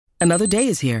Another day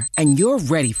is here, and you're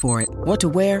ready for it. What to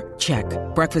wear? Check.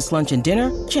 Breakfast, lunch, and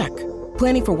dinner? Check.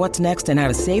 Planning for what's next and how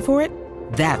to save for it?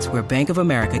 That's where Bank of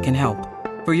America can help.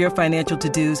 For your financial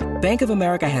to-dos, Bank of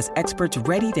America has experts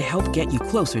ready to help get you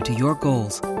closer to your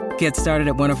goals. Get started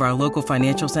at one of our local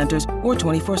financial centers or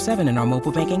 24/7 in our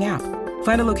mobile banking app.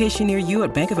 Find a location near you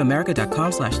at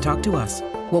bankofamerica.com/talktous.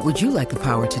 What would you like the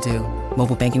power to do?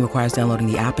 Mobile banking requires downloading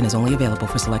the app and is only available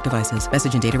for select devices.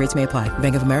 Message and data rates may apply.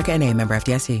 Bank of America N.A., member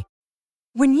FDIC.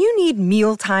 When you need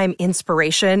mealtime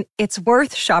inspiration, it's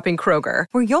worth shopping Kroger,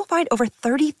 where you'll find over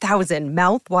 30,000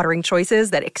 mouth-watering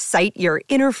choices that excite your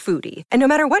inner foodie. And no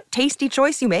matter what tasty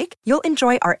choice you make, you'll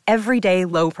enjoy our everyday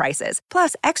low prices,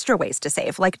 plus extra ways to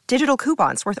save, like digital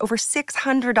coupons worth over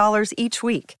 $600 each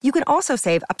week. You can also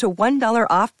save up to $1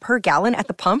 off per gallon at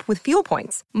the pump with fuel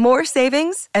points. More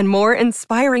savings and more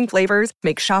inspiring flavors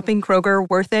make shopping Kroger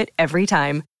worth it every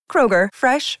time. Kroger,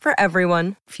 fresh for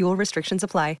everyone. Fuel restrictions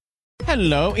apply.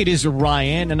 Hello, it is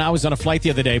Ryan, and I was on a flight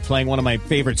the other day playing one of my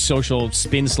favorite social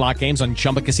spin slot games on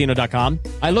ChumbaCasino.com.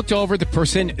 I looked over at the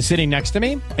person sitting next to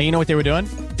me, and you know what they were doing?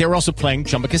 They were also playing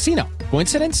Chumba Casino.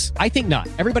 Coincidence? I think not.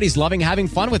 Everybody's loving having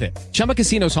fun with it. Chumba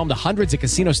Casino is home to hundreds of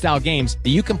casino-style games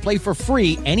that you can play for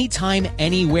free anytime,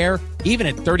 anywhere, even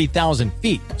at 30,000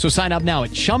 feet. So sign up now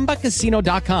at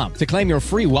ChumbaCasino.com to claim your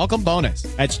free welcome bonus.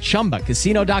 That's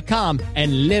ChumbaCasino.com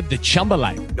and live the Chumba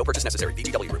life. No purchase necessary.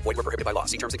 VGW. Void where prohibited by law.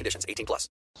 See terms and conditions. 18+.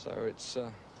 So it's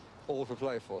all for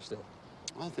play for still.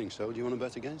 I think so. Do you want to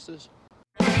bet against us?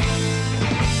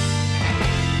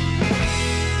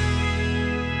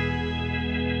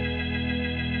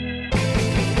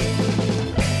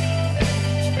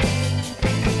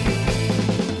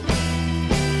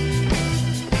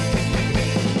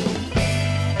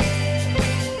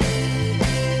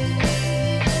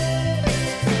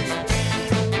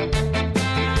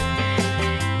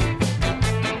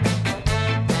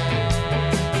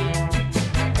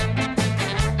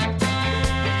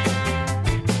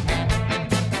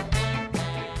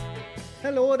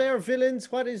 Hello there,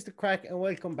 villains. What is the crack? And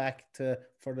welcome back to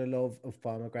For the Love of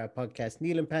Palmer Grab podcast.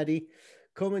 Neil and Paddy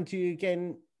coming to you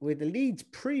again with a Leeds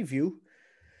preview.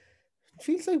 It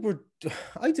feels like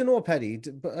I don't know, Paddy,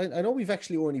 but I know we've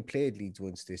actually only played Leeds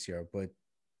once this year, but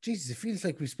Jesus, it feels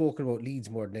like we've spoken about Leeds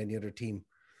more than any other team.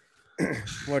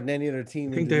 More than any other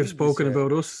team. I think they've spoken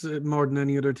about us more than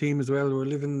any other team as well. We're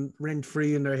living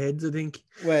rent-free in their heads, I think.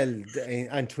 Well,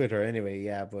 on Twitter anyway,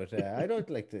 yeah, but I don't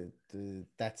like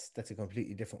that's a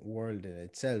completely different world in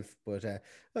itself. But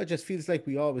it just feels like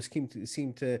we always seem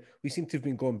to have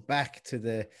been going back to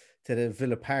the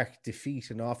Villa Park defeat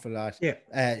an awful lot. Yeah.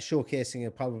 Showcasing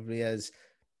it probably as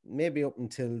maybe up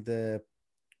until the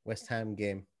West Ham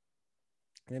game.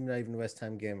 Maybe not even the West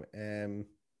Ham game.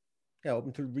 Up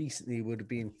until recently would have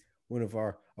been one of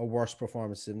our worst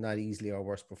performances, not easily our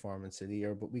worst performance of the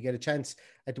year. But we get a chance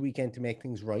at the weekend to make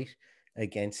things right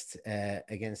against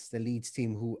the Leeds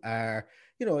team, who are,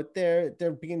 they're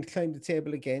beginning to climb the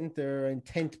table again. They're in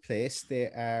 10th place. They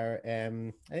are, I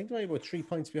think they're only about 3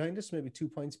 points behind us, maybe 2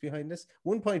 points behind us.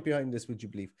 1 point behind us, would you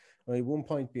believe? Only 1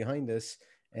 point behind us.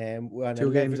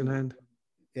 2 games in hand.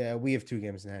 Yeah, we have 2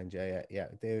 games in hand. Yeah.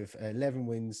 They've 11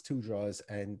 wins, 2 draws,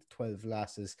 and 12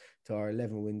 losses to our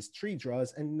 11 wins, 3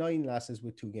 draws, and 9 losses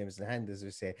with 2 games in hand, as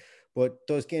we say. But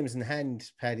those games in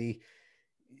hand, Paddy,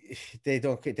 they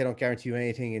don't guarantee you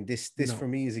anything. And this no. For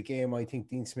me is a game I think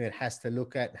Dean Smith has to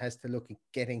look at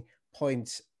getting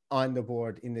points on the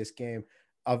board in this game.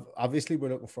 Obviously, we're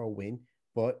looking for a win,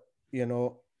 but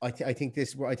I think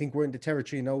we're in the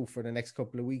territory now for the next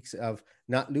couple of weeks of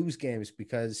not lose games,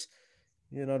 because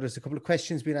there's a couple of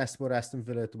questions being asked about Aston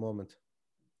Villa at the moment.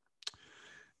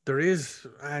 There is,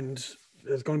 and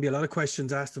there's going to be a lot of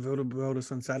questions asked about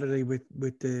us on Saturday with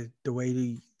the way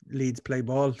the Leeds play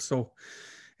ball. So,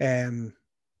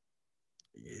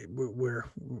 we're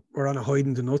on a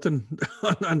hiding to nothing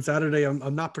on Saturday.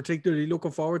 I'm not particularly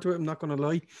looking forward to it. I'm not going to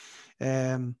lie.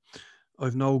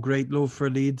 I've no great love for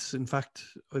Leeds. In fact,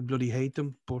 I bloody hate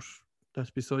them, but that's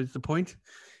besides the point.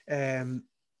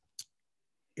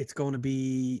 It's going to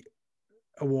be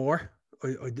a war.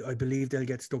 I believe they'll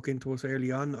get stuck into us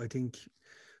early on. I think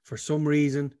for some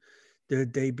reason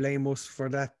they blame us for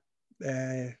that.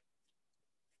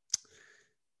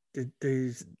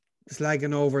 The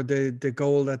slagging over the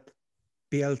goal that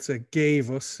Bielsa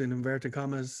gave us, in inverted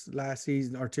commas, last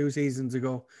season or 2 seasons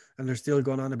ago, and they're still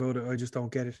going on about it. I just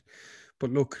don't get it.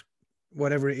 But look,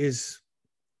 whatever it is,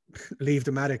 leave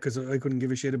them at it, because I couldn't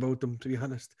give a shit about them, to be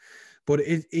honest. But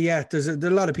there's a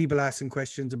lot of people asking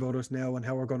questions about us now and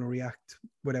how we're going to react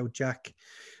without Jack.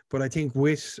 But I think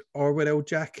with or without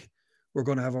Jack, we're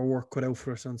going to have our work cut out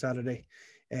for us on Saturday.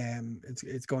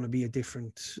 It's going to be a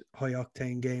different high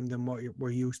octane game than what we're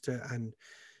used to, and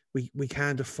we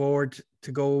can't afford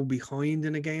to go behind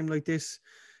in a game like this,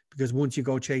 because once you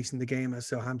go chasing the game as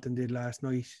Southampton did last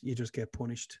night, you just get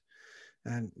punished.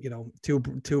 And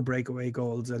two breakaway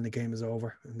goals and the game is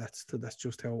over, and that's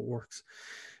just how it works.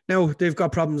 Now they've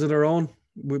got problems of their own.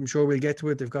 I'm sure we'll get to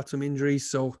it. They've got some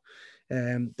injuries, so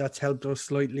that's helped us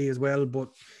slightly as well. But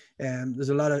there's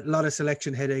a lot of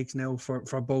selection headaches now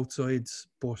for both sides.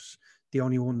 But the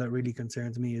only one that really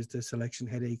concerns me is the selection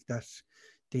headache that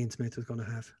Dean Smith is going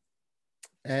to have.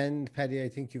 And Paddy, I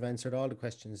think you've answered all the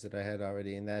questions that I had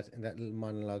already in that little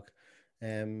monologue.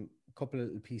 A couple of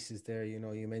little pieces there.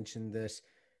 You mentioned that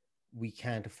we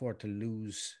can't afford to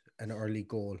lose an early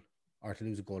goal or to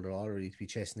lose a goal at all, really, to be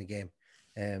chasing the game.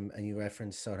 And you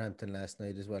referenced Southampton last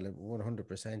night as well,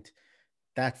 100%.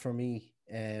 That for me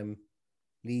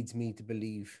leads me to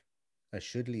believe, or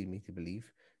should lead me to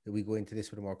believe, that we go into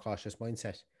this with a more cautious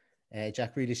mindset.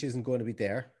 Jack Grealish isn't going to be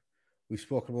there. We've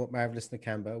spoken about Marvelous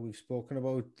Nakamba. We've spoken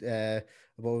about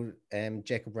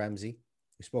Jacob Ramsey.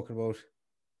 We've spoken about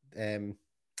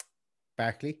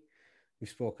Barkley. We've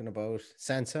spoken about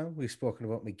Sanson. We've spoken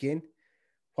about McGinn.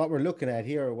 What we're looking at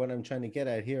here, or what I'm trying to get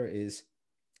at here, is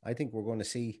I think we're going to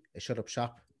see a shut-up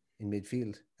shop in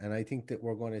midfield. And I think that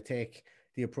we're going to take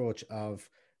the approach of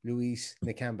Luis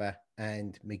Nakamba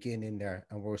and McGinn in there.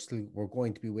 And we're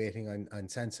going to be waiting on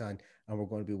Sanson, and we're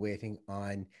going to be waiting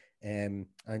on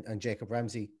Jacob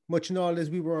Ramsey. Much and all as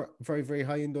we were very, very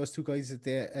high in those two guys at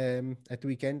the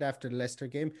weekend after the Leicester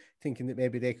game, thinking that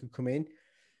maybe they could come in.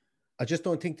 I just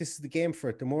don't think this is the game for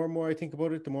it. The more and more I think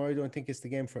about it, the more I don't think it's the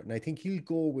game for it. And I think he'll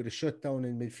go with a shutdown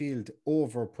in midfield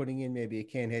over putting in maybe a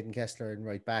Kane, Hayden Kessler and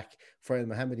right back for El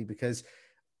Mohammadi, because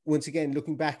once again,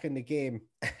 looking back on the game,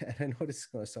 and I know this is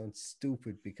going to sound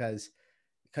stupid because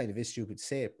it kind of is stupid to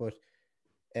say it, but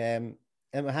El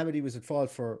Mohammadi was at fault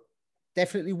for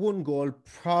definitely one goal,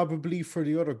 probably for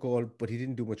the other goal, but he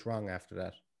didn't do much wrong after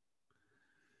that.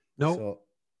 No,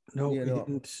 he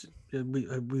didn't.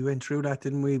 We went through that,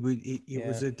 didn't we? It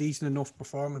was a decent enough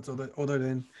performance other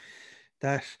than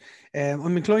that.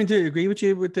 I'm inclined to agree with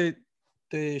you with the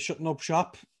shutting up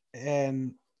shop.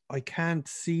 I can't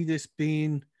see this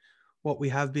being what we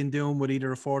have been doing with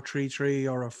either a 4-3-3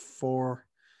 or a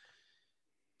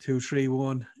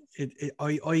 4-2-3-1.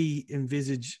 I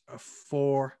envisage a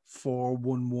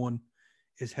 4-4-1-1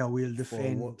 is how we'll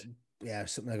defend.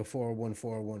 Something like a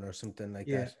 4-1-4-1 or something like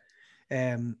that.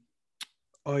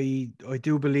 I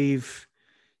do believe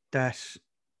that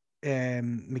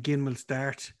McGinn will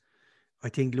start. I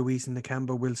think Luis and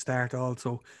Nakamba will start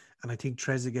also, and I think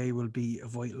Trezeguet will be a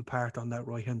vital part on that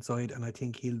right hand side, and I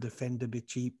think he'll defend a bit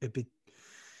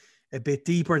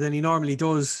deeper than he normally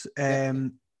does.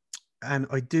 And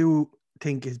I do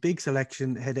think his big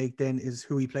selection headache then is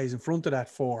who he plays in front of that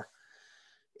for.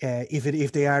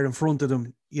 If they are in front of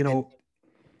them,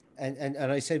 And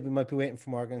I said we might be waiting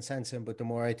for Morgan Sanson, but the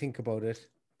more I think about it,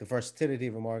 the versatility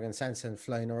of a Morgan Sanson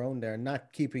flying around there,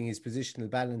 not keeping his positional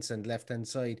balance and left-hand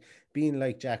side, being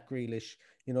like Jack Grealish,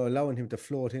 allowing him to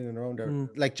float in and around there.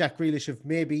 Like Jack Grealish of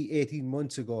maybe 18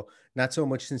 months ago, not so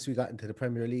much since we got into the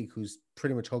Premier League, who's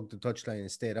pretty much hugged the touchline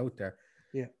and stayed out there.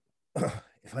 Yeah.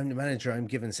 If I'm the manager, I'm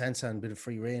giving Sanson a bit of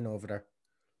free rein over there.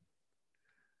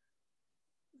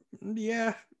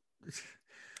 Yeah.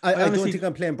 I don't think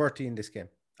I'm playing Bertie in this game.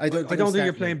 I don't think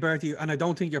you're playing Bertie, and I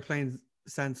don't think you're playing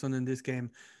Sanson in this game.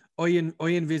 I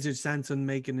envisage Sanson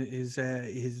making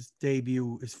his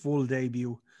debut, his full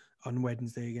debut on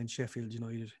Wednesday against Sheffield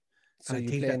United. So you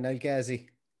playing El Ghazi?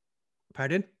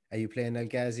 Pardon? Are you playing El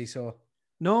Ghazi? So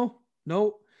no.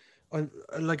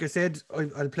 Like I said,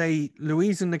 I'll play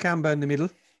Luis and Nakamba in the middle,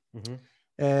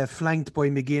 flanked by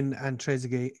McGinn and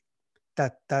Trezeguet.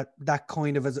 That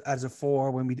kind of as a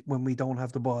 4 when we don't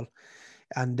have the ball,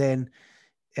 and then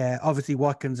obviously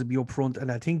Watkins will be up front,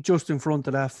 and I think just in front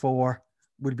of that 4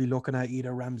 we'll be looking at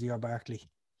either Ramsey or Barkley.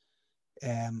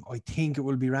 I think it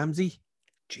will be Ramsey.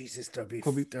 Jesus, there'll be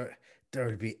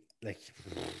like,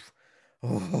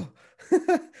 oh,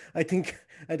 I think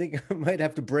I might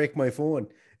have to break my phone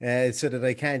so that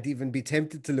I can't even be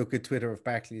tempted to look at Twitter if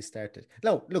Barkley started.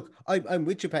 No, look, I'm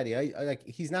with you, Paddy. I like,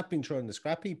 he's not been throwing the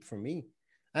scrap heap for me.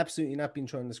 Absolutely not been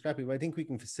throwing the scrap heap. I think we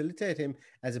can facilitate him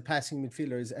as a passing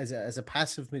midfielder, as a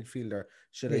passive midfielder,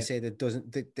 should I say,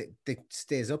 that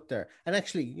stays up there. And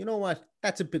actually, you know what?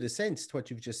 That's a bit of sense to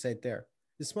what you've just said there.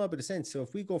 It's a small bit of sense. So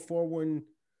if we go 4-1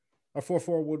 or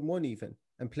 4-4-1-1 even,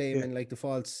 and play him in like the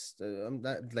false,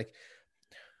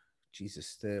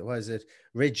 Jesus, what is it?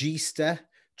 Regista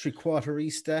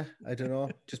three-quarterista. I don't know.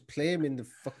 Just play him in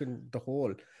the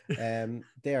hole.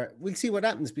 There. We'll see what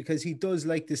happens because he does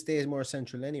like to stay more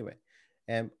central anyway.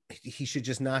 He should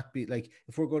just not be like,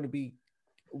 if we're going to be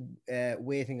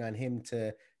waiting on him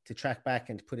to track back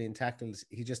and to put in tackles,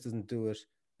 he just doesn't do it.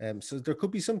 So there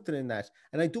could be something in that.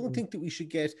 And I don't think that we should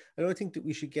get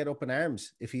up in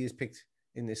arms if he is picked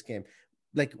in this game.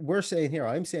 Like we're saying here,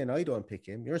 I'm saying I don't pick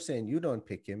him. You're saying you don't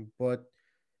pick him, but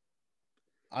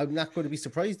I'm not going to be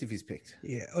surprised if he's picked.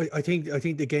 Yeah, I think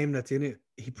the game that's in it,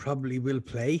 he probably will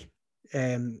play.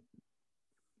 But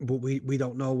we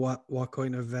don't know what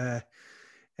kind of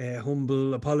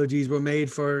humble apologies were made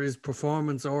for his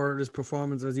performance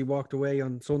as he walked away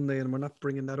on Sunday, and we're not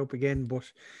bringing that up again. But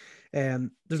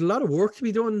there's a lot of work to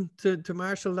be done to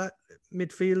marshal that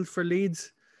midfield for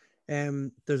Leeds.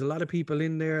 There's a lot of people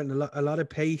in there and a lot of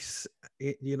pace.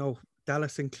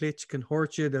 Dallas and Klitsch can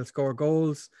hurt you. They'll score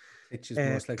goals.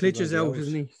 Klitsch is out,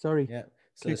 isn't he? Sorry. Yeah.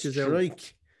 So Klitsch is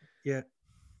out. Yeah.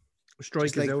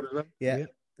 Strike is out as well. Yeah.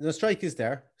 No, Strike is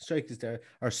there.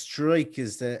 Or Strike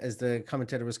is as the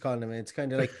commentator was calling him. It's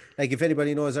kind of like if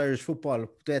anybody knows Irish football,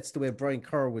 that's the way Brian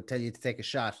Kerr would tell you to take a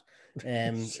shot.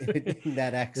 In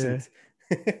that accent.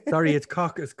 Yeah. Sorry, it's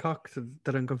Cock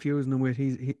that I'm confusing him with.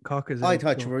 Cock is. I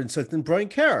thought you were insulting Brian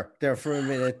Kerr there for a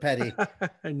minute, Paddy. I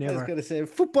was going to say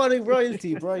footballing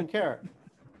royalty, Brian Kerr.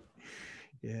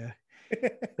 Yeah.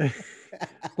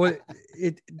 But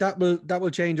that will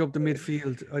change up the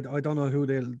midfield. I don't know who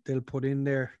they'll put in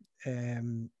there.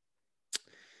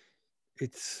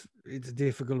 It's a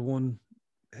difficult one.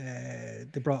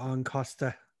 They brought on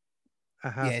Costa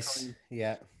at half time.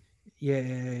 Yeah.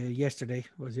 Yesterday.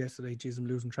 Jeez, I'm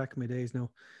losing track of my days now.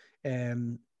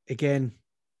 Again,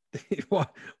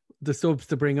 what the subs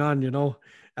to bring on,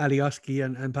 Alioski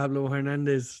and Pablo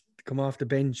Hernandez come off the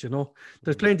bench.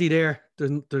 There's plenty there.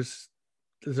 There's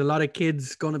a lot of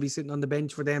kids going to be sitting on the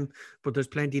bench for them, but there's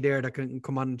plenty there that can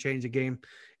come on and change the game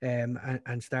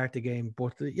and start the game.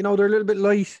 But, they're a little bit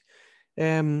light.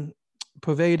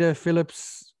 Poveda,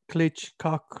 Phillips, Klitsch,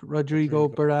 Koch, Rodrigo,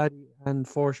 Berardi, and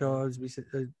Forshaw, as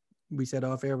we said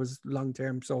off air, was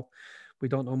long-term, so we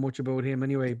don't know much about him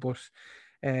anyway. But,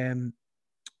 they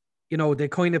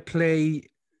kind of play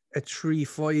a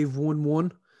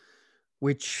 3-5-1-1,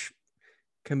 which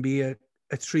can be a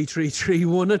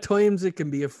 3-3-3-1 at times. It can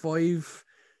be a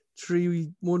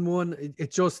 5-3-1-1.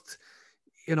 It just,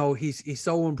 he's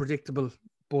so unpredictable,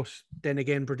 but then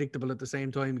again predictable at the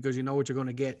same time, because you know what you're going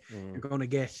to get. You're going to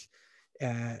get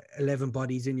 11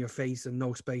 bodies in your face and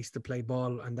no space to play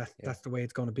ball, and that's the way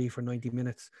it's going to be for 90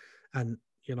 minutes. And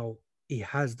he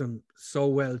has them so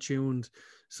well tuned,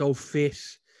 so fit,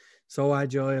 so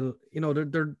agile.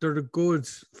 They're a good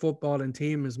footballing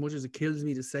team, as much as it kills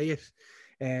me to say it.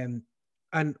 And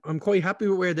I'm quite happy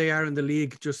with where they are in the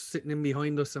league, just sitting in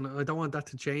behind us. And I don't want that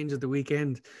to change at the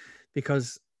weekend,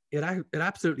 because it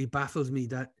absolutely baffles me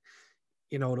that,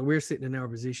 that we're sitting in our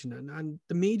position and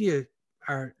the media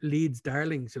are Leeds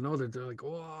darlings. They're like,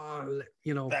 oh,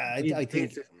 I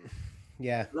think,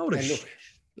 yeah. Load of shit.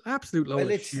 Absolute load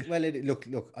of shit. Look,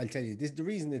 I'll tell you, the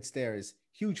reason it's there is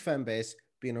huge fan base,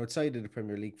 being outside of the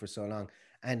Premier League for so long.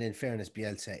 And in fairness,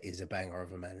 Bielsa is a banger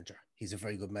of a manager. He's a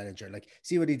very good manager. Like,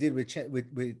 see what he did with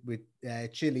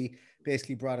Chile.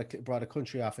 Basically brought a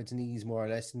country off its knees, more or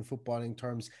less, in footballing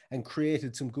terms, and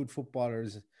created some good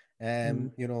footballers.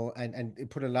 And it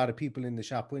put a lot of people in the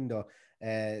shop window.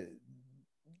 I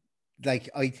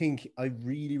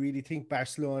really, really think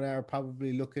Barcelona are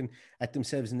probably looking at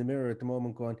themselves in the mirror at the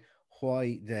moment, going,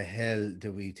 "Why the hell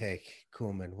do we take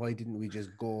Koeman? Why didn't we just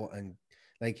go and?"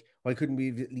 Why couldn't we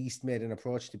have at least made an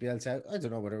approach to Bielsa? I don't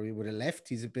know whether he would have left.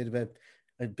 He's a bit of a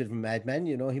madman,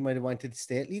 he might have wanted to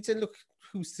stay at Leeds. And look,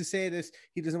 who's to say that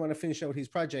he doesn't want to finish out his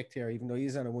project here, even though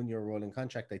he's on a 1-year rolling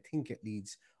contract, I think, at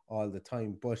Leeds all the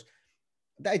time. But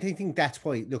I think that's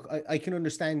why. Look, I can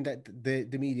understand that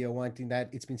the media wanting that.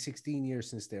 It's been 16 years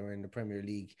since they were in the Premier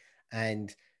League,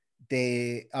 and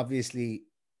they obviously...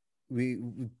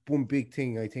 one big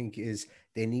thing I think is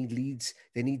they need Leeds.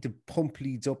 They need to pump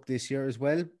Leeds up this year as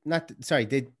well.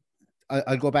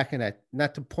 I'll go back on that.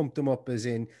 Not to pump them up as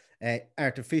in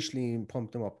artificially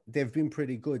pump them up. They've been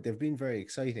pretty good. They've been very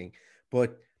exciting.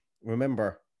 But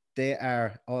remember, they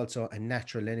are also a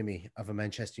natural enemy of a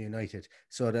Manchester United.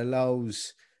 So it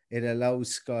allows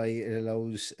Sky,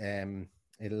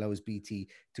 it allows BT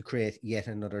to create yet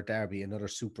another derby, another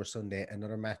Super Sunday,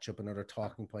 another matchup, another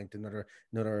talking point, another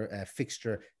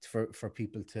fixture for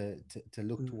people to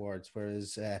look towards.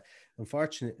 Whereas,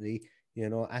 unfortunately, You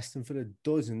know, Aston Villa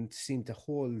doesn't seem to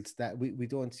hold that. We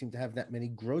don't seem to have that many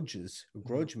grudge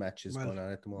matches Well, going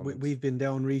on at the moment. we've been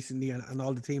down recently, and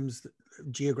all the teams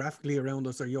geographically around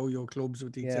us are yo-yo clubs,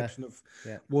 with the exception of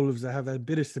Wolves that have a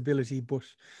bit of stability. But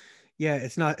yeah,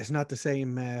 it's not the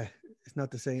same. It's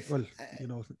not the same. Well, you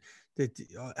know, that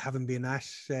having been at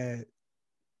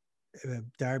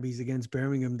derbies against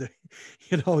Birmingham,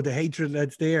 you know, the hatred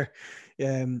that's there.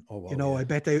 You know, I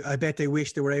bet they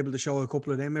wish they were able to show a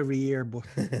couple of them every year. But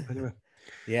anyway,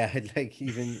 yeah, like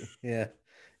even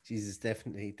Jesus,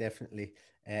 definitely.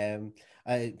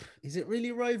 Is it really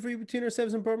a rivalry between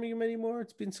ourselves and Birmingham anymore?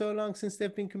 It's been so long since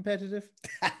they've been competitive.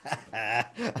 I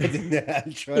didn't know.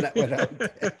 I'll throw that one out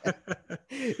there.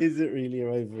 Is it really a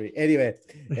rivalry? Anyway,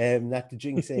 not to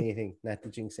jinx anything,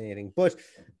 but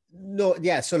no,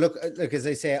 yeah. So look, as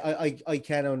I say, I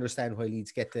can understand why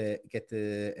Leeds get the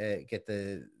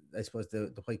I suppose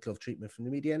the white glove treatment from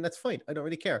the media, and that's fine. I don't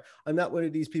really care. I'm not one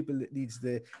of these people that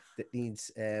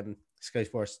needs Sky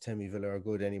Sports to tell me Villa are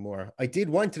good anymore. I did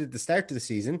want it at the start of the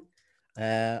season.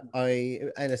 And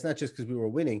it's not just because we were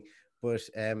winning, but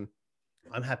I'm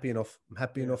happy enough. I'm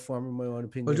happy enough forming my own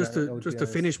opinion. Well, just to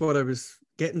finish what I was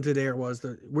getting to there was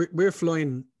that we're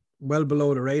flying well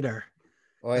below the radar.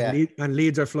 Oh, yeah. And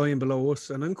Leeds are flying below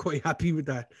us, and I'm quite happy with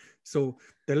that. So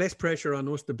the less pressure on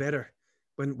us, the better.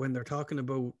 When they're talking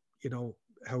about, you know,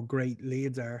 how great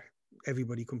Leeds are,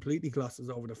 everybody completely glosses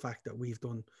over the fact that we've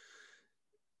done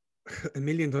a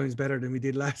million times better than we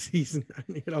did last season.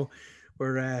 And, you know,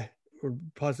 we're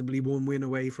possibly one win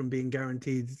away from being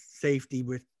guaranteed safety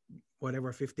with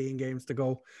whatever 15 games to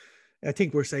go. I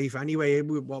think we're safe anyway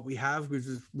with what we have,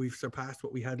 because we've surpassed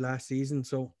what we had last season.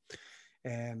 So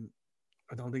I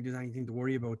don't think there's anything to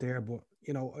worry about there. But,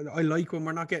 you know, I like when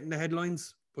we're not getting the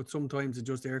headlines, but sometimes it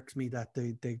just irks me that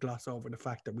they gloss over the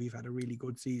fact that we've had a really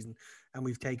good season and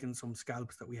we've taken some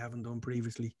scalps that we haven't done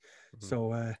previously. Mm-hmm.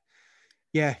 So,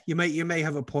 yeah, you may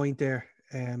have a point there.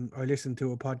 I listened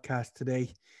to a podcast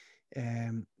today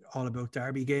all about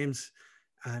derby games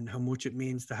and how much it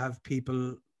means to have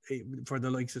people for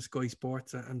the likes of Sky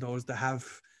Sports and those that have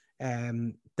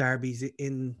derbies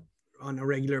on a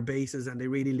regular basis, and they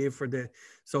really live for the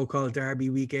so-called derby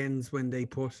weekends when they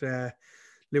put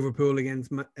Liverpool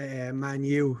against Man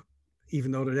U,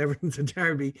 even though that everyone's a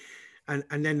derby, and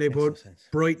then they put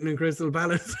Brighton and Crystal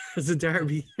Palace as a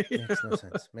derby.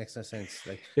 Makes no sense.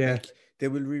 Like they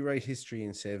will rewrite history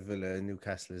and say Villa and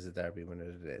Newcastle is a derby when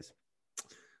it is.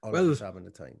 All of us having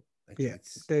the time. Like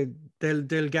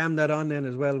they'll gam that on then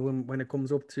as well when it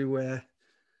comes up to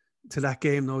that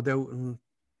game, no doubt, and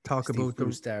talk Steve about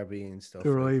Bruce derby and stuff.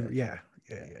 Like that. Yeah.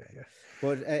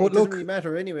 But it doesn't really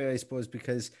matter anyway, I suppose,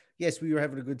 because yes, we were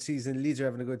having a good season. Leeds are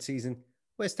having a good season.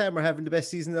 West Ham are having the best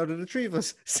season out of the three of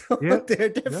us, so they're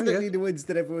definitely the ones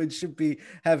that everyone should be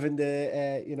having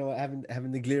the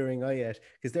having the glaring eye at,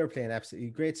 because they're playing absolutely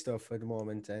great stuff at the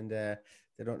moment, and they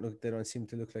don't seem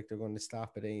to look like they're going to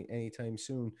stop it anytime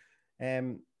soon.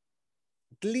 The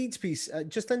Leeds piece,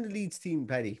 just on the Leeds team,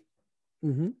 Paddy,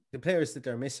 the players that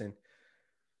they're missing.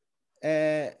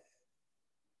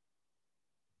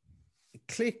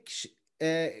 Klitsch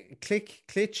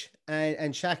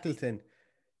and Shackleton.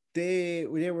 They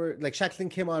were like, Shackleton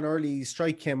came on early,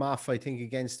 Strike came off, I think,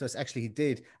 against us. Actually, he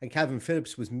did, and Calvin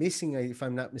Phillips was missing, if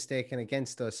I'm not mistaken,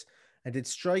 against us. And did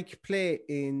Strike I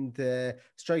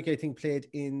think played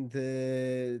in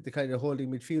the kind of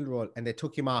holding midfield role, and they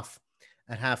took him off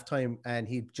at halftime, and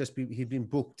he'd been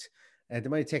booked. They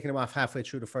might have taken him off halfway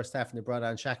through the first half, and they brought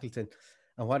on Shackleton.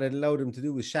 And what it allowed him to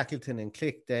do was Shackleton and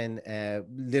Click then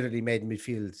literally made the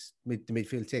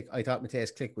midfield tick. I thought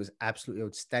Matthias Click was absolutely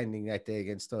outstanding that day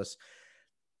against us.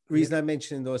 The reason I'm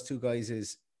mentioning those two guys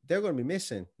is they're going to be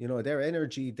missing, you know, their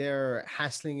energy, their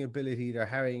hassling ability, their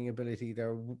harrying ability,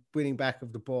 their winning back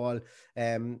of the ball.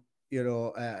 I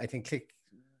think Click,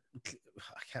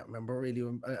 I can't remember really.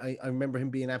 I remember him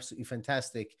being absolutely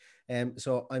fantastic.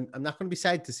 So I'm not going to be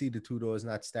sad to see the two of those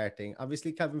not starting.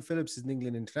 Obviously, Calvin Phillips is an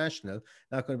England international.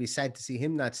 Not going to be sad to see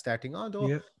him not starting. Although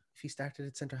if he started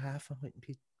at centre half, I mightn't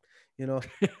be, you know.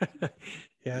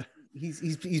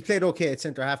 He's played okay at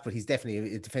centre half, but he's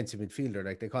definitely a defensive midfielder.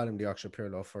 Like, they call him the Yorkshire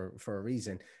Pirlo for a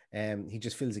reason. He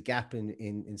just fills a gap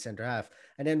in centre half.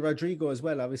 And then Rodrigo as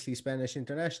well, obviously Spanish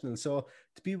international. So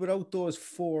to be without those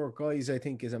four guys, I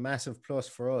think, is a massive plus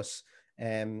for us.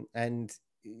 And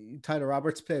Tyler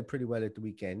Roberts played pretty well at the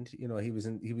weekend. You know, he was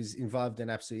involved in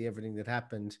absolutely everything that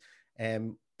happened.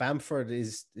 Bamford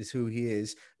is who he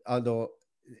is, although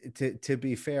to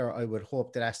be fair, I would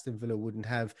hope that Aston Villa wouldn't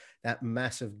have that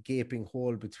massive gaping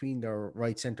hole between their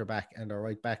right centre back and their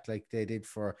right back like they did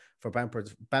for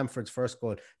Bamford's first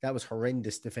goal. That was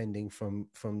horrendous defending from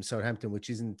Southampton, which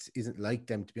isn't like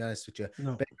them, to be honest with you.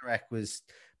 No.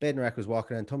 Bednarak was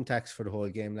walking on thumbtacks for the whole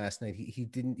game last night. He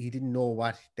didn't know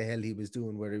what the hell he was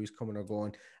doing, whether he was coming or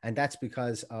going, and that's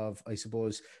because of, I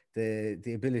suppose,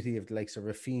 the ability of the likes of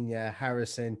Rafinha,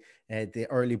 Harrison, the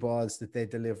early balls that they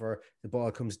deliver. The ball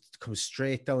comes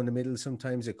straight down the middle.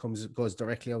 Sometimes it goes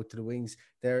directly out to the wings.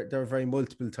 They're a very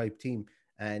multiple type team,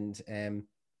 and I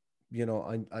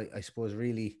suppose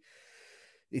really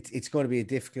it's going to be a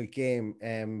difficult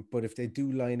game. But if they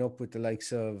do line up with the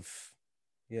likes of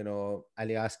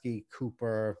Alioski,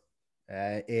 Cooper,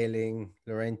 Ayling,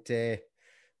 Llorente,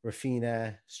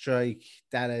 Rafinha, Strike,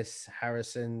 Dallas,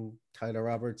 Harrison, Tyler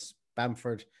Roberts,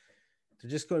 Bamford,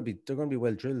 they're going to be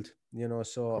well drilled,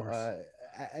 So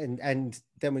and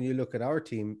then when you look at our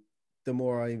team, the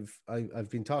more I've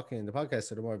been talking in the podcast,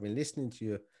 so the more I've been listening to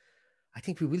you, I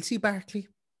think we will see Barkley.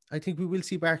 I think we will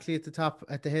see Barkley at the top,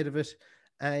 at the head of it,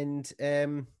 and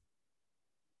there's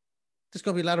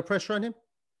going to be a lot of pressure on him.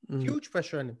 Huge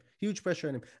pressure on him.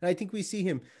 And I think we see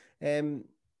him. And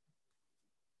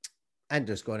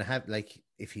there's going to have,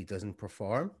 if he doesn't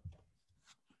perform,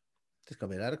 there's going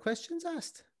to be a lot of questions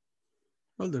asked.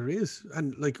 Well, there is.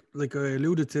 And like I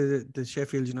alluded to the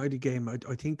Sheffield United game,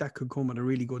 I think that could come at a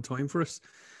really good time for us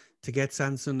to get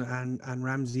Sanson and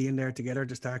Ramsey in there together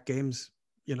to start games,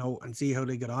 and see how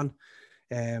they get on.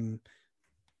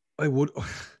 I would...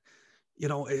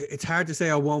 it's hard to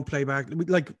say I won't play back.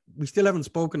 We still haven't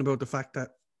spoken about the fact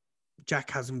that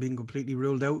Jack hasn't been completely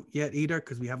ruled out yet either,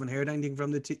 because we haven't heard anything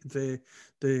from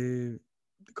the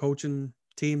coaching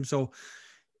team. So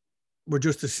we're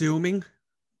just assuming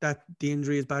that the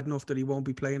injury is bad enough that he won't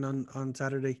be playing on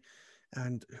Saturday.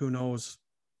 And who knows,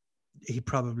 he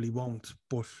probably won't,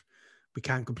 but we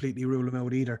can't completely rule him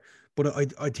out either.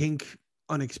 But I think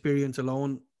on experience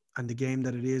alone and the game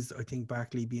that it is, I think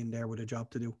Barkley being there with a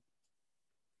job to do.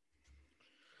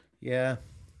 Yeah,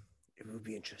 it would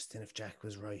be interesting if Jack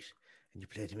was right and you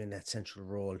played him in that central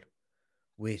role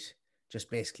with just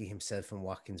basically himself and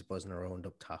Watkins buzzing around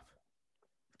up top.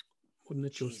 Wouldn't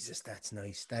it just... Jesus, that's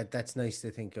nice. That's nice to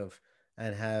think of,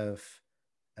 and have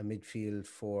a midfield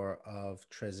four of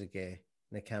Trezeguet,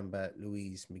 Nakamba,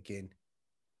 Louise, McGinn.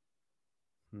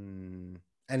 And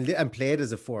played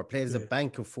as a four, as a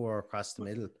bank of four across the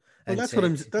middle. Well, that's what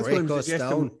I'm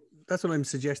suggesting. That's what I'm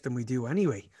suggesting we do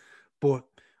anyway. But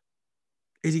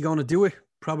is he going to do it?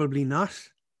 Probably not.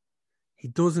 He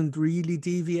doesn't really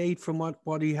deviate from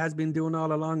what he has been doing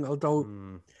all along. Although,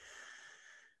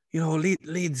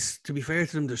 Leeds, to be fair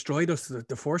to them, destroyed us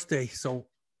the first day. So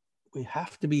we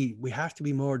have to be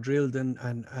more drilled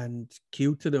and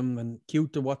cute to them and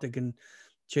cute to what they can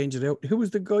change it out. Who was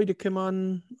the guy that came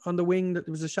on the wing? That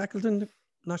was a Shackleton,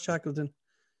 not Shackleton.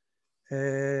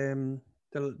 The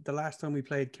last time we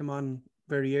played came on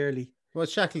very early. Well,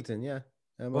 Shackleton, yeah.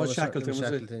 Shackleton,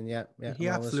 Shackleton, yeah. He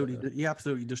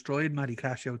absolutely destroyed Matty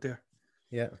Cash out there.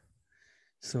 Yeah.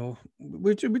 So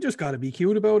we just got to be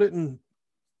cute about it, and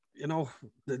I'd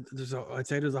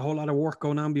say there's a whole lot of work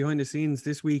going on behind the scenes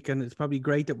this week, and it's probably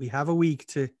great that we have a week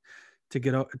to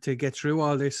get through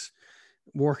all this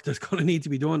work that's going to need to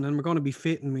be done, and we're going to be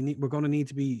fit, and we're going to need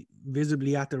to be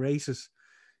visibly at the races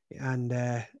and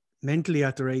mentally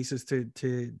at the races to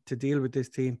deal with this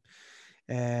team.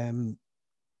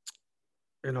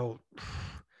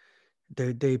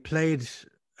 They played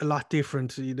a lot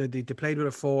different. They played with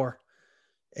a four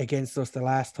against us the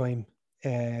last time,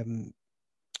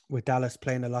 with Dallas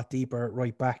playing a lot deeper at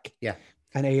right back. Yeah.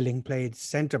 And Ayling played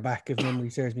centre back, if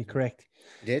memory serves me correct.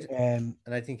 He did. And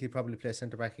I think he'll probably play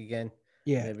centre back again.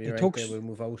 Yeah. Maybe we'll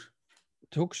move out.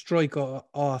 Took Strike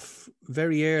off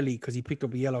very early because he picked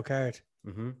up a yellow card,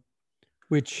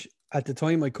 which at the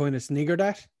time I kind of sniggered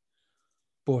at,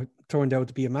 but turned out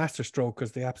to be a master stroke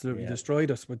because they absolutely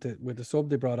destroyed us with the sub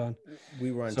they brought on.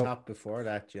 We were on top before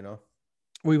that,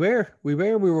 We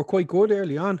were quite good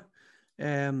early on.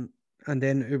 And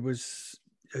then it was,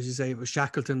 as you say, it was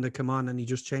Shackleton that came on and he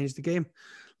just changed the game.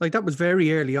 Like, that was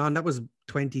very early on. That was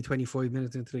 20, 25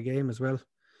 minutes into the game as well.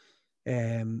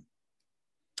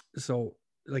 So,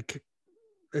 like,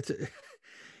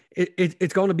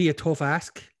 it's going to be a tough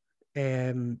ask.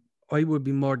 I would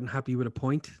be more than happy with a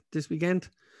point this weekend.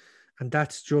 And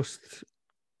that's just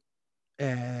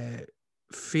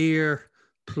fear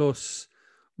plus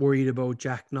worried about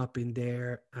Jack not being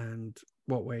there and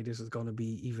what way this is going to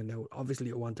be even out.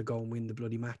 Obviously, I want to go and win the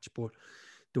bloody match, but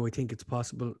do I think it's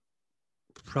possible?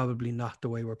 Probably not the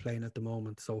way we're playing at the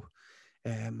moment. So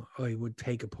I would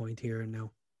take a point here and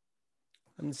now.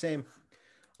 I'm the same.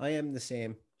 I am the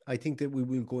same. I think that we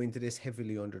will go into this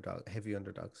heavy underdogs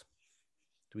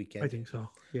the weekend. I think so.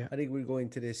 Yeah. I think we'll go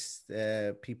into this.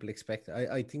 People expect.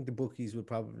 I think the bookies will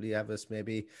probably have us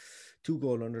maybe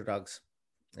 2-goal underdogs.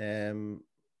 And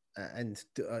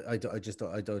I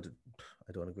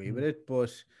don't agree with it,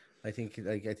 but I think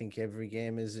every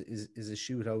game is a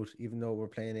shootout, even though we're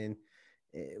playing in.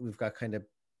 We've got kind of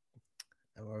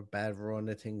a bad run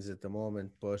of things at the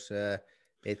moment, but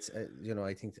it's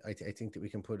I think that we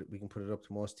can put it up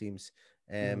to most teams.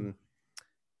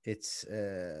 It's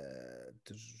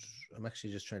I'm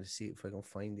actually just trying to see if I can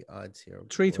find the odds here.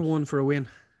 3-1 for a win.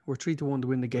 We're 3-1 to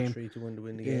win the game. 3-1 to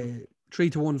win the game.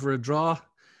 3-1 for a draw,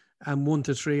 and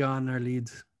 1-3 on our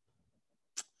Leeds.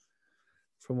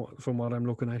 From what I'm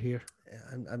looking at here,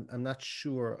 I'm not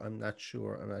sure.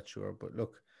 But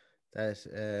look,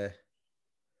 that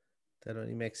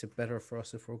only makes it better for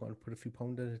us if we're going to put a few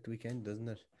pound in it the weekend, doesn't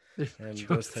it?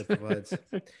 Those type of odds.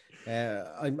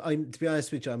 I'm to be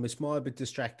honest with you, I'm a small bit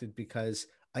distracted because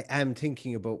I am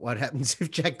thinking about what happens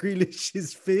if Jack Grealish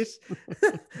is fit.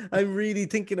 I'm really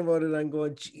thinking about it. I'm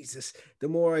going, Jesus. The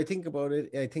more I think about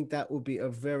it, I think that would be a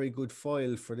very good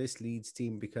foil for this Leeds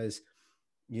team because,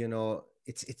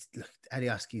 it's look,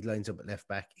 Alioski lines up at left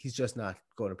back. He's just not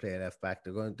going to play at left back.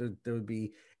 There will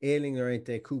be Ayling or ain't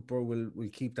they? Cooper will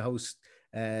keep the house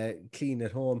clean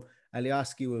at home.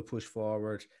 Alioski will push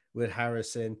forward with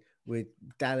Harrison. With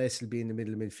Dallas will be in the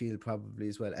middle of midfield probably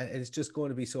as well. And it's just going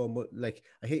to be so like,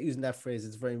 I hate using that phrase.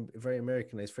 It's a very, very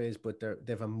Americanized phrase, but they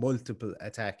have a multiple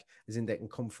attack, as in they can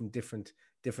come from different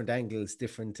angles,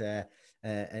 different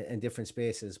and different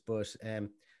spaces. But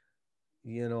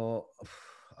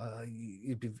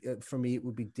for me, it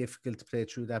would be difficult to play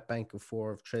through that bank of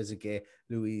four of Trezeguet,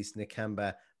 Luiz,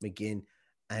 Nakamba, McGinn,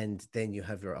 and then you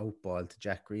have your out ball to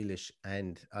Jack Grealish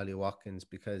and Ollie Watkins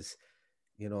because,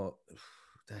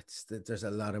 there's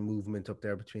a lot of movement up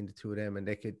there between the two of them, and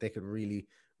they could really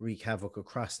wreak havoc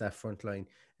across that front line.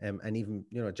 And even,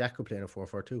 Jack could play in a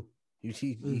 4-4-2.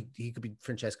 He could be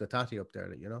Francesco Totti up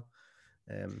there,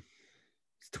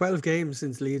 It's 12 games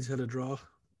since Leeds had a draw.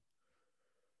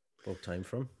 About time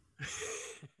for him,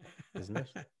 isn't it?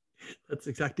 That's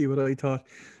exactly what I thought.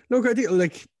 Look,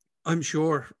 I'm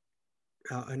sure,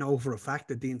 I know for a fact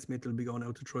that Dean Smith will be going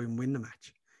out to try and win the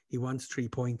match. He wants 3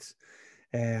 points.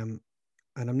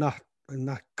 And I'm not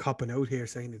copping out here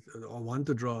saying that I want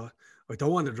to draw. I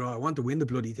don't want to draw. I want to win the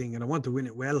bloody thing, and I want to win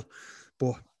it well.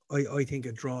 But I think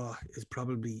a draw is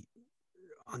probably,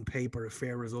 on paper, a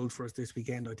fair result for us this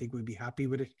weekend. I think we'll be happy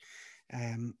with it.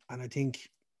 And I think,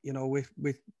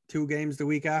 with 2 games the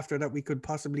week after that, we could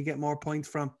possibly get more points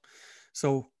from.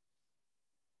 So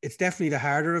it's definitely the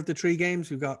harder of the 3 games.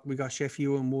 We got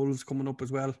Sheffield and Wolves coming up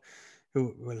as well.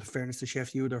 Who, well, in fairness to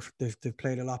Sheffield, they've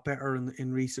played a lot better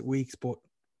in recent weeks, but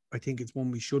I think it's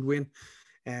one we should win.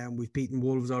 And we've beaten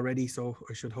Wolves already, so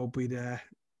I should hope we'd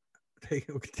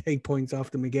take points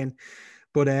off them again.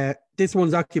 But this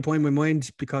one's occupying my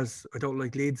mind because I don't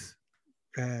like Leeds.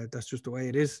 That's just the way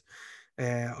it is.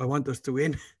 I want us to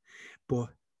win, but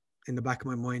in the back of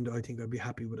my mind, I think I'd be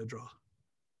happy with a draw.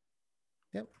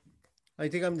 Yep, I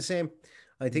think I'm the same.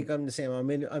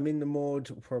 I'm in the mode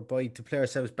whereby to play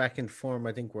ourselves back in form.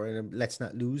 I think we're in a let's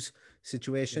not lose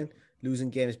situation. Yeah. Losing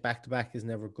games back to back is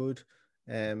never good.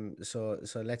 So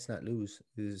let's not lose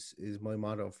is my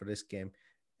motto for this game,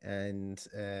 and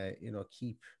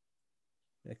keep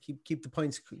the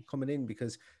points coming in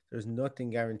because there's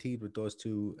nothing guaranteed with those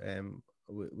two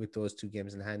with those 2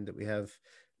 games in hand that we have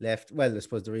left. Well, I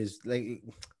suppose there is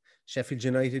Sheffield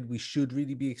United. We should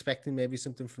really be expecting maybe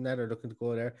something from that or looking to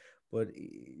go there. But,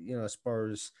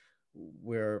 Spurs,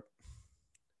 we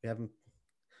haven't,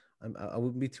 I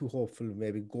wouldn't be too hopeful of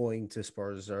maybe going to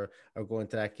Spurs or going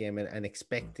to that game and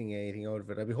expecting anything out of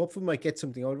it. I'd be hopeful we might get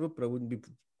something out of it, but I wouldn't be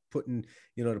putting,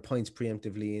 the points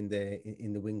preemptively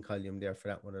in the win column there for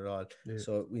that one at all. Yeah.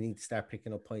 So we need to start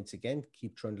picking up points again,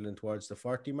 keep trundling towards the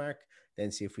 40 mark,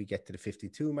 then see if we get to the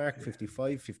 52 mark,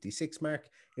 55, 56 mark.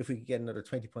 If we could get another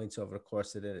 20 points over the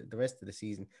course of the rest of the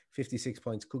season, 56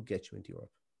 points could get you into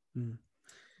Europe.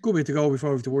 Good way to go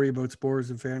before we have to worry about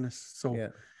Spurs, in fairness. So, yeah.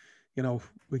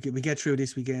 We get through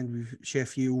this weekend with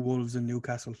Sheffield, Wolves and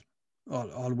Newcastle,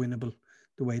 all winnable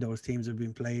the way those teams have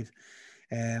been played.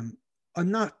 I'm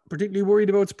not particularly worried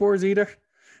about Spurs either.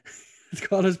 Let's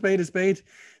call a spade a spade.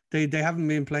 They haven't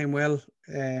been playing well.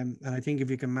 And I think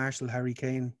if you can marshal Harry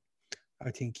Kane,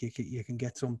 I think you can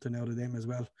get something out of them as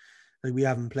well. Like, we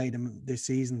haven't played them this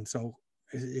season, so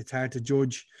it's hard to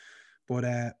judge. But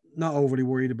not overly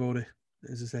worried about it.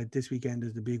 As I said, this weekend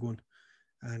is the big one.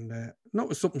 And not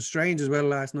with something strange as well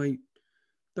last night.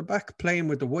 They're back playing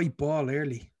with the white ball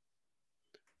early.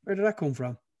 Where did that come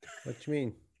from? What do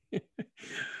you mean?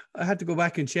 I had to go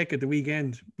back and check at the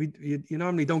weekend. You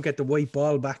normally don't get the white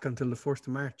ball back until the 1st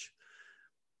of March,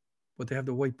 but they have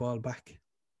the white ball back.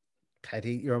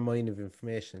 Paddy, you're a mine of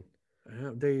information.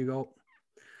 There you go.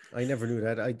 I never knew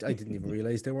that. I didn't even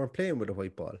realize they weren't playing with a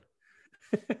white ball.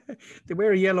 They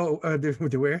wear a yellow.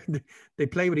 They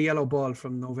play with a yellow ball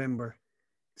from November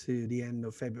to the end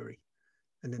of February,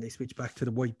 and then they switch back to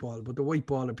the white ball. But the white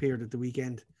ball appeared at the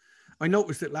weekend. I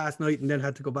noticed it last night, and then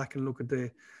had to go back and look at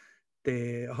the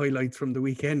highlights from the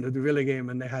weekend of the Villa game,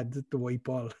 and they had the white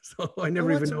ball. So I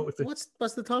never even noticed it.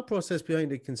 What's the thought process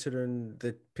behind it, considering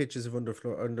the pitches of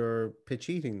under pitch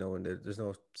heating now, and there's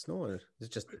no snow on it? It's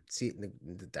just see it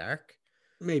in the dark.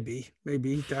 Maybe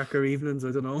darker evenings.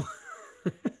 I don't know.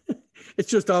 It's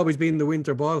just always been the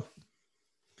winter ball.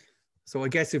 So I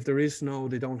guess if there is snow,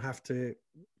 they don't have to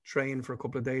train for a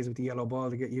couple of days with the yellow ball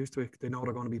to get used to it. They know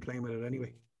they're going to be playing with it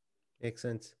anyway. Makes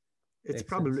sense. It's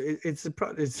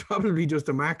probably just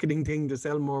a marketing thing to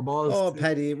sell more balls. Oh,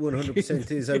 Paddy,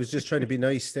 100% is. I was just trying to be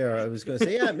nice there. I was going to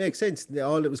say, yeah, it makes sense.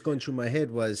 All that was going through my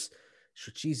head was,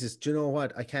 Jesus, do you know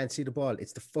what? I can't see the ball.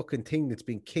 It's the fucking thing that's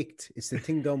being kicked. It's the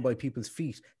thing done by people's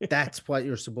feet. That's what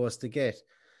you're supposed to get.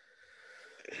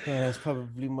 That's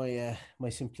probably my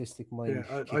simplistic mind.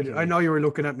 Yeah, I know you were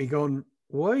looking at me going,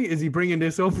 why is he bringing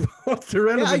this up? What's the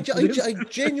relevance? Yeah, I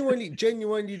genuinely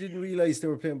didn't realize they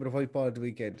were playing with a white ball at the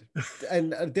weekend.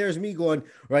 And there's me going,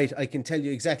 right, I can tell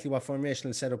you exactly what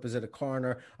formational setup is at a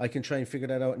corner. I can try and figure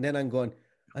that out. And then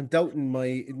I'm doubting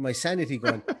my sanity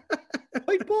going,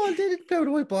 white ball, they didn't play with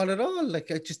a white ball at all.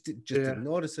 Like, I just didn't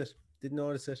notice it.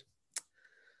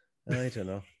 I don't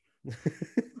know.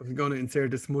 I'm going to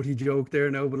insert a smutty joke there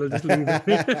now, but I'll just leave it.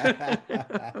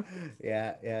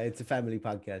 yeah, it's a family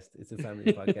podcast.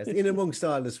 In amongst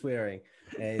all the swearing,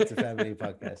 it's a family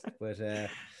podcast. But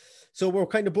so we're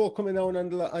kind of both coming down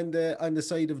on the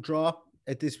side of draw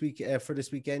at this week for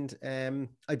this weekend.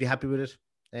 I'd be happy with it.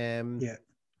 Yeah,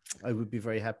 I would be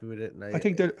very happy with it. And I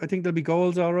think there'll be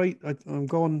goals. All right,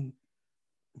 I'm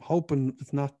hoping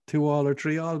it's not 2-2 or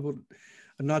 3-3, but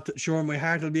I'm not sure my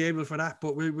heart will be able for that,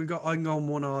 but I'm going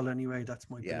 1-1 anyway. That's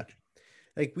my pick.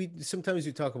 Like sometimes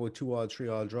we talk about 2-2,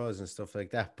 3-2 draws and stuff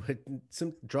like that, but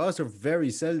some draws are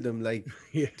very seldom like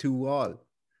 2-2.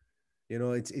 You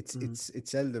know, it's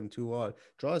seldom 2-2.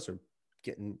 Draws are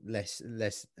getting less and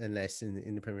less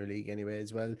in the Premier League anyway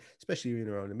as well, especially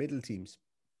around the middle teams.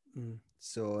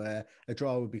 So a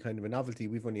draw would be kind of a novelty.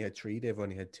 We've only had 3; they've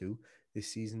only had 2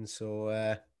 this season.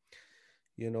 So.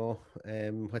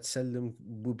 What seldom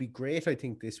would be great, I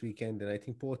think, this weekend. And I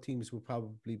think both teams will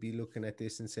probably be looking at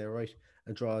this and say, right,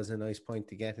 a draw is a nice point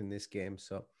to get in this game.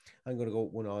 So I'm going to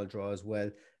go 1-1 draw as well.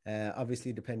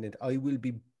 Obviously dependent. I will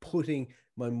be putting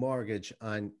my mortgage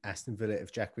on Aston Villa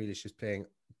if Jack Grealish is playing.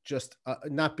 Just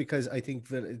not because I think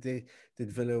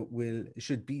Villa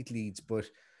should beat Leeds, but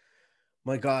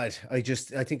my God, I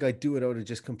think I'd do it out of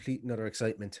just complete and utter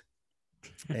excitement.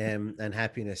 And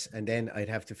happiness, and then I'd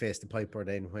have to face the Piper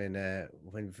then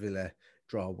when Villa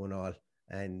draw 1-1,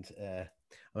 and I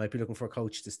might be looking for a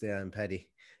coach to stay on, Paddy,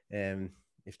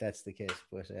 if that's the case.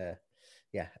 But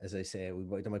yeah, as I say,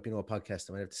 there might be no podcast.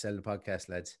 I might have to sell the podcast,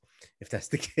 lads, if that's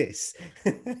the case.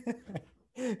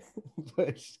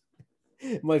 But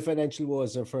my financial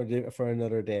woes are for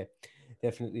another day,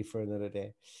 definitely for another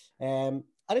day. I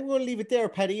think we're going to leave it there,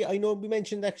 Paddy. I know we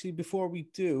mentioned actually before we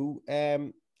do.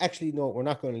 Actually, no, we're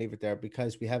not going to leave it there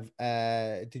because we have.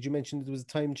 Did you mention there was a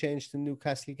time change to the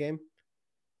Newcastle game?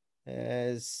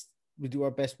 As we do our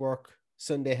best work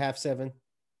Sunday 7:30.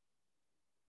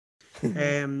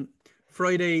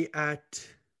 Friday at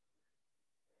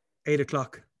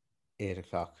 8:00.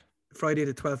 8:00. Friday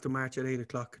the 12th of March at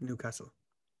 8:00, Newcastle.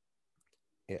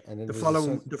 Yeah, and then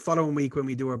the following week when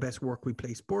we do our best work, we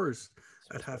play Spurs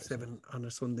at 7:30 on a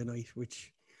Sunday night,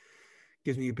 which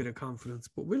gives me a bit of confidence.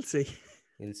 But we'll see.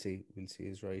 We'll see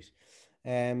is right.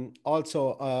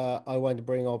 Also, I want to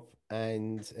bring up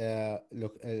and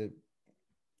look,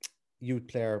 youth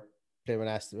player playing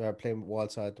with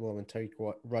Walsall at the moment, Tariq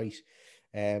Wright,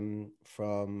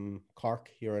 from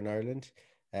Cork here in Ireland.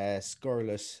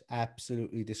 Scurrilous,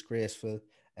 absolutely disgraceful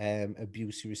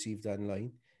abuse he received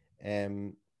online.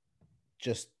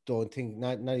 Just don't think,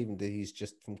 not even that he's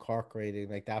just from Cork or anything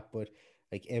like that, but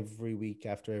like every week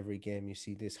after every game, you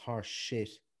see this harsh shit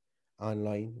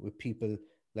online with people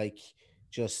like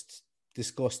just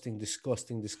disgusting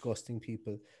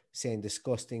people saying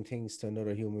disgusting things to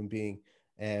another human being.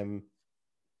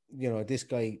 This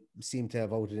guy seemed to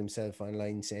have outed himself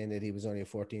online saying that he was only a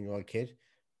 14-year-old kid,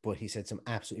 but he said some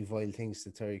absolutely vile things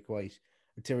to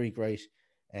Tariq Wright.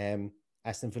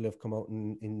 Aston Villa have come out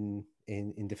in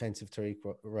defensive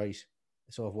right.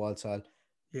 So have Walsall.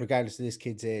 Yeah. Regardless of this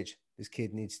kid's age, this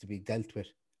kid needs to be dealt with,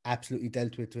 absolutely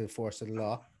dealt with to the force of the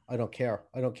law. I don't care.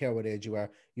 I don't care what age you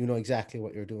are. You know exactly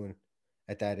what you're doing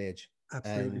at that age.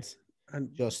 Absolutely.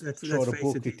 And just let's throw the face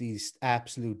book it, at these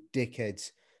absolute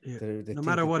dickheads. yeah. that No think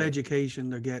matter that what they're education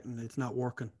they're getting, it's not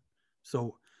working.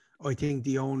 So I think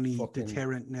the only fucking-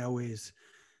 deterrent now is,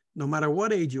 no matter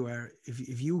what age you are,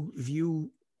 if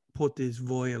you put this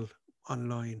vial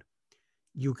online,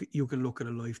 you can look at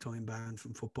a lifetime ban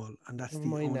from football, and that's Never the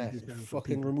mind only that. deterrent for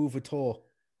Fucking people. remove a toe.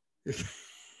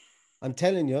 I'm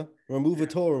telling you, remove a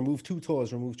toe, remove 2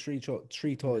 toes, remove three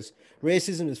toes.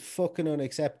 Racism is fucking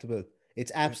unacceptable.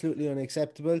 It's absolutely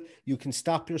unacceptable. You can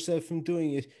stop yourself from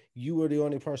doing it. You are the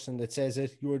only person that says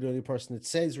it. You are the only person that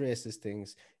says racist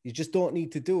things. You just don't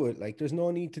need to do it. Like, there's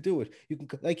no need to do it. You can,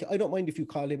 like, I don't mind if you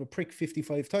call him a prick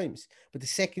 55 times, but the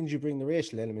second you bring the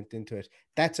racial element into it,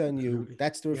 that's on you.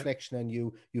 That's the reflection on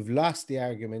you. You've lost the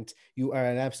argument. You are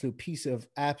an absolute piece of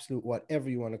absolute whatever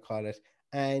you want to call it.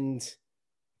 And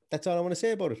that's all I want to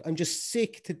say about it. I'm just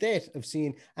sick to death of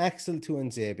seeing Axel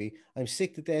Tuanzebe. I'm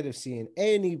sick to death of seeing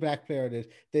any black player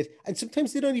that, and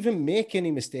sometimes they don't even make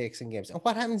any mistakes in games. And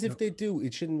what happens if they do?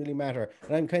 It shouldn't really matter.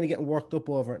 And I'm kind of getting worked up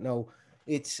over it now.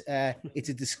 It's a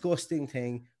disgusting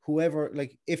thing. Whoever,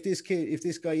 like, if this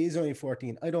guy is only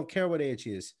 14, I don't care what age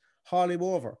he is. Haul him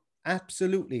over.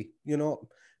 Absolutely. You know,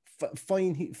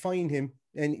 fine him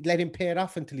and let him pay it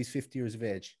off until he's 50 years of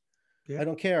age. Yeah. I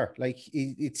don't care. Like,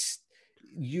 it's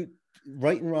you.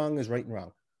 Right and wrong is right and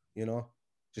wrong. You know,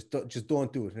 just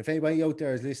don't do it. And if anybody out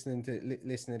there is listening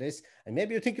to this, and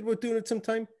maybe you're thinking about doing it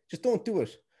sometime, just don't do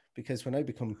it, because when I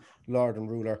become Lord and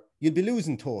ruler, you'll be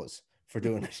losing toes for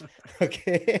doing it.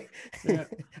 Okay. Yeah.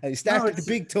 And you start with the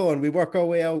big toe and we work our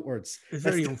way outwards. It's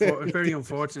very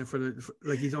unfortunate for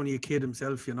like, he's only a kid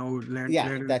himself, you know,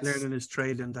 learning his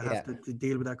trade, and to have to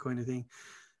deal with that kind of thing.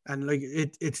 And like,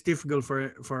 it's difficult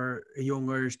for a young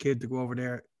Irish kid to go over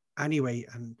there anyway.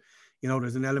 And, you know,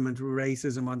 there's an element of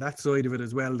racism on that side of it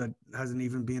as well that hasn't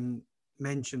even been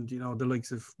mentioned, you know, the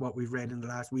likes of what we've read in the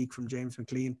last week from James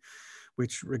McLean,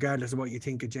 which, regardless of what you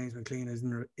think of James McLean,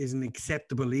 isn't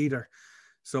acceptable either.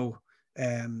 So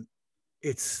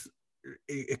it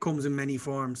comes in many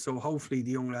forms. So hopefully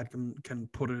the young lad can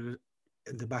put it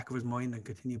in the back of his mind and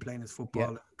continue playing his football,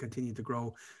 and continue to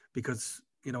grow, because,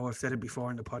 you know, I've said it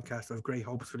before in the podcast, I have great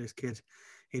hopes for this kid.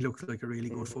 He looks like a really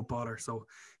good footballer. So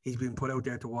he's been put out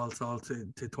there to Walsall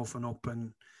to toughen up,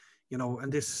 and, you know,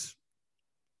 and this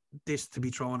to be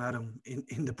thrown at him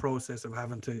in the process of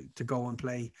having to go and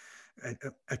play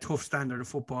a tough standard of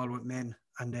football with men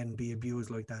and then be abused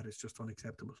like that is just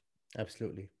unacceptable.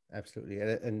 Absolutely.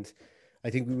 And I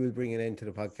think we will bring it into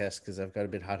the podcast, because I've got a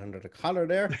bit hot under the collar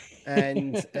there.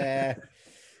 And,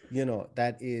 you know,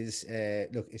 that is,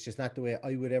 look, it's just not the way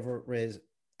I would ever raise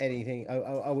anything.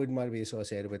 I wouldn't want to be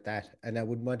associated with that. And I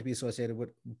wouldn't want to be associated with,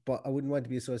 but I wouldn't want to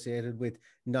be associated with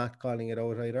not calling it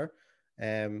out either.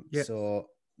 So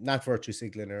not virtue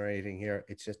signaling or anything here.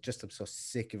 It's just I'm so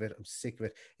sick of it. I'm sick of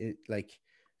it. It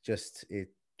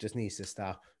just needs to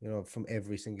stop, you know, from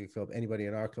every single club. Anybody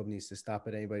in our club needs to stop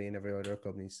it. Anybody in every other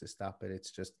club needs to stop it.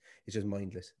 It's just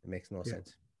mindless. It makes no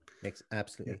sense. It makes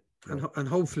absolutely And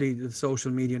hopefully the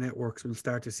social media networks will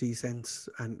start to see sense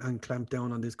and clamp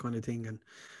down on this kind of thing, and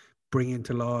bring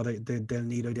into law that they'll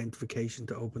need identification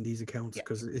to open these accounts,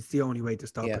 because it's the only way to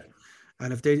stop it.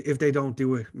 And if they don't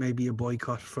do it, maybe a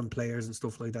boycott from players and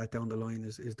stuff like that down the line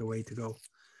is the way to go.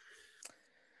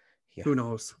 Yeah. Who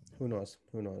knows? Who knows?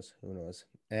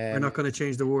 We're not going to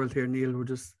change the world here, Neil. We're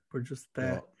just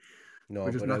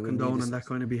knocking down on that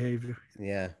kind of behavior.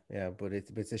 Yeah. But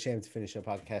it's a shame to finish a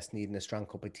podcast needing a strong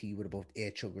cup of tea with about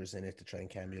 8 sugars in it to try and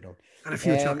calm you down. And a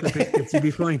few chocolate biscuits, you'd be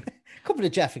fine. A couple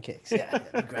of Jaffa cakes,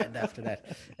 that'd be grand after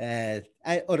that.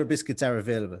 Other biscuits are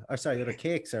available. Other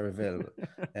cakes are available.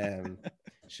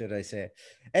 Should I say?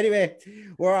 Anyway,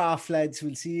 we're off, lads.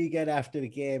 We'll see you again after the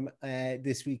game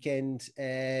this weekend.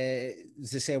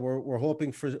 As I say, we're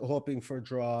hoping for a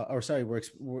draw. Or sorry,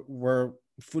 we're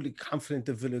fully confident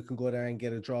that Villa can go there and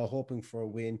get a draw, hoping for a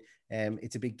win.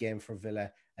 It's a big game for Villa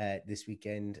this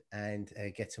weekend, and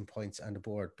get some points on the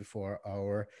board before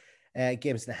our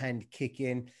games in the hand kick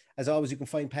in. As always, you can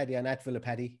find Paddy on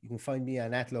 @VillaPaddy. You can find me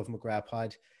on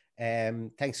 @LoveMcGrathPod.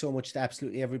 Thanks so much to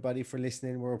absolutely everybody for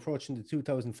listening. We're approaching the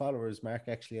 2,000 followers mark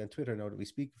actually on Twitter now that we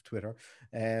speak of Twitter.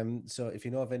 So if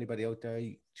you know of anybody out there,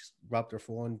 you just grab their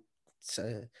phone,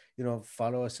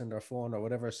 follow us on our phone or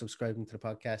whatever, subscribing to the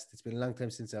podcast. It's been a long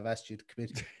time since I've asked you to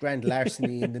commit grand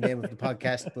larceny in the name of the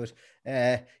podcast, but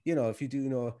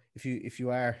if you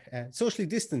are socially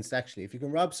distanced, actually, if you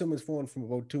can rob someone's phone from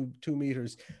about 2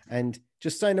 meters and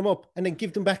just sign them up and then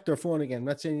give them back their phone again. I'm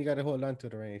not saying you got to hold on to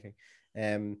it or anything.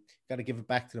 Got to give it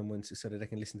back to them once so that they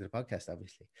can listen to the podcast,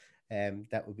 obviously.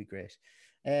 That would be great.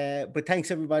 But thanks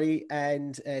everybody,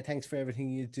 and thanks for everything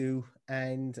you do.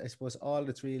 And I suppose all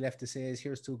that's really left to say is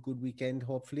here's to a good weekend,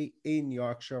 hopefully in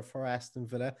Yorkshire for Aston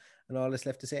Villa, and all that's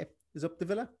left to say is up the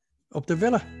Villa. Up the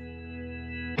Villa.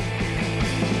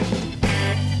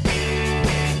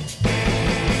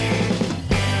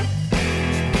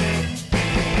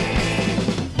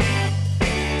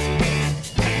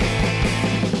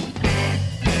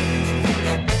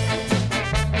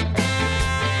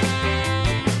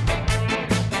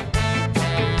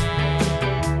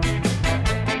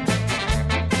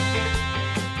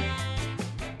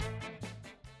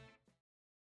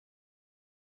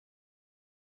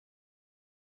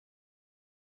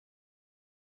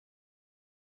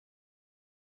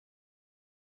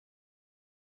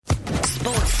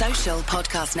 Social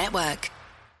Podcast Network.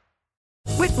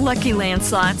 With Lucky Land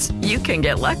Slots, you can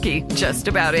get lucky just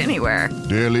about anywhere.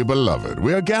 Dearly beloved,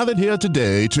 we are gathered here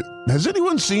today to... Has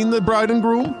anyone seen the bride and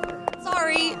groom?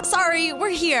 Sorry, we're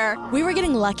here. We were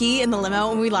getting lucky in the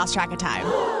limo and we lost track of time.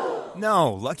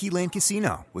 No, Lucky Land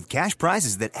Casino, with cash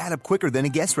prizes that add up quicker than a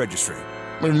guest registry.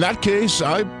 In that case,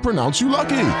 I pronounce you lucky.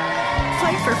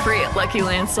 Play for free at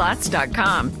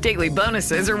LuckyLandSlots.com. Daily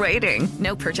bonuses are waiting.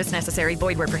 No purchase necessary.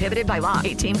 Void where prohibited by law.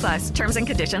 18+. Terms and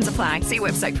conditions apply. See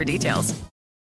website for details.